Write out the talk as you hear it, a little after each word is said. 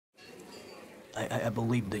I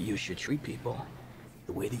believe that you should treat people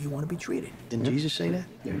the way that you want to be treated. Didn't Jesus say that?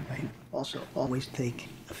 Yeah. Also, always take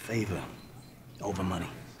a favor over money.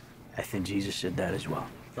 I think Jesus said that as well.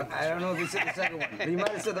 I don't know if he said the second one, but he might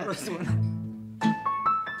have said the first one.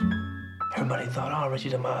 Everybody thought, oh, Richie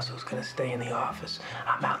DiMaso's gonna stay in the office.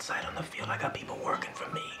 I'm outside on the field. I got people working for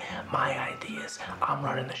me. My ideas. I'm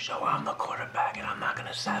running the show. I'm the quarterback, and I'm not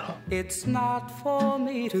gonna settle. It's not for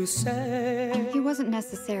me to say. He wasn't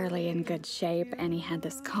necessarily in good shape, and he had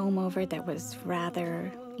this comb-over that was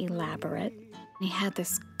rather elaborate. He had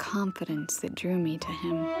this confidence that drew me to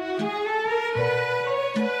him.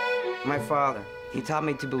 My father, he taught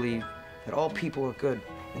me to believe that all people are good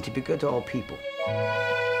and to be good to all people.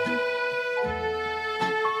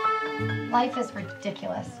 Life is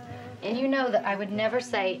ridiculous. And you know that I would never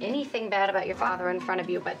say anything bad about your father in front of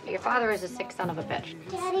you, but your father is a sick son of a bitch.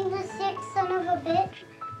 Daddy's a sick son of a bitch?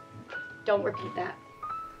 Don't repeat that.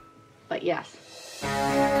 But yes.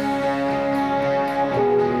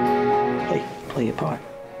 Hey, play your part.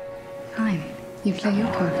 Fine. You play your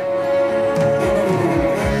part.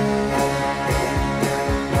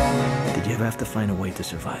 Did you ever have to find a way to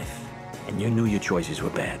survive? And you knew your choices were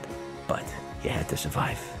bad, but you had to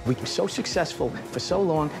survive. We were so successful for so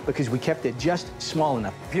long because we kept it just small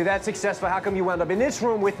enough. If you're that successful, how come you wound up in this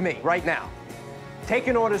room with me right now,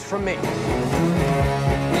 taking orders from me? Did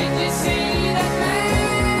you see that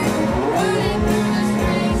man running through the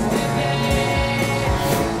streets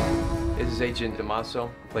today? This is Agent DiMaso,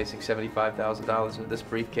 placing $75,000 into this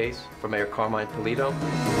briefcase for Mayor Carmine Polito.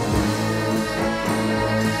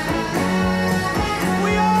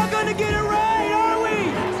 We are gonna get it right, are we?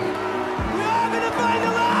 We are gonna find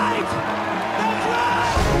the light! That's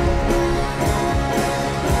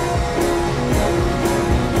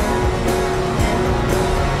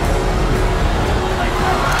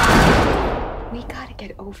We gotta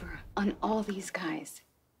get over on all these guys.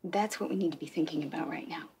 That's what we need to be thinking about right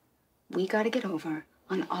now. We gotta get over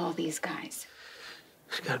on all these guys.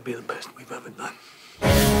 It's gotta be the best we've ever done.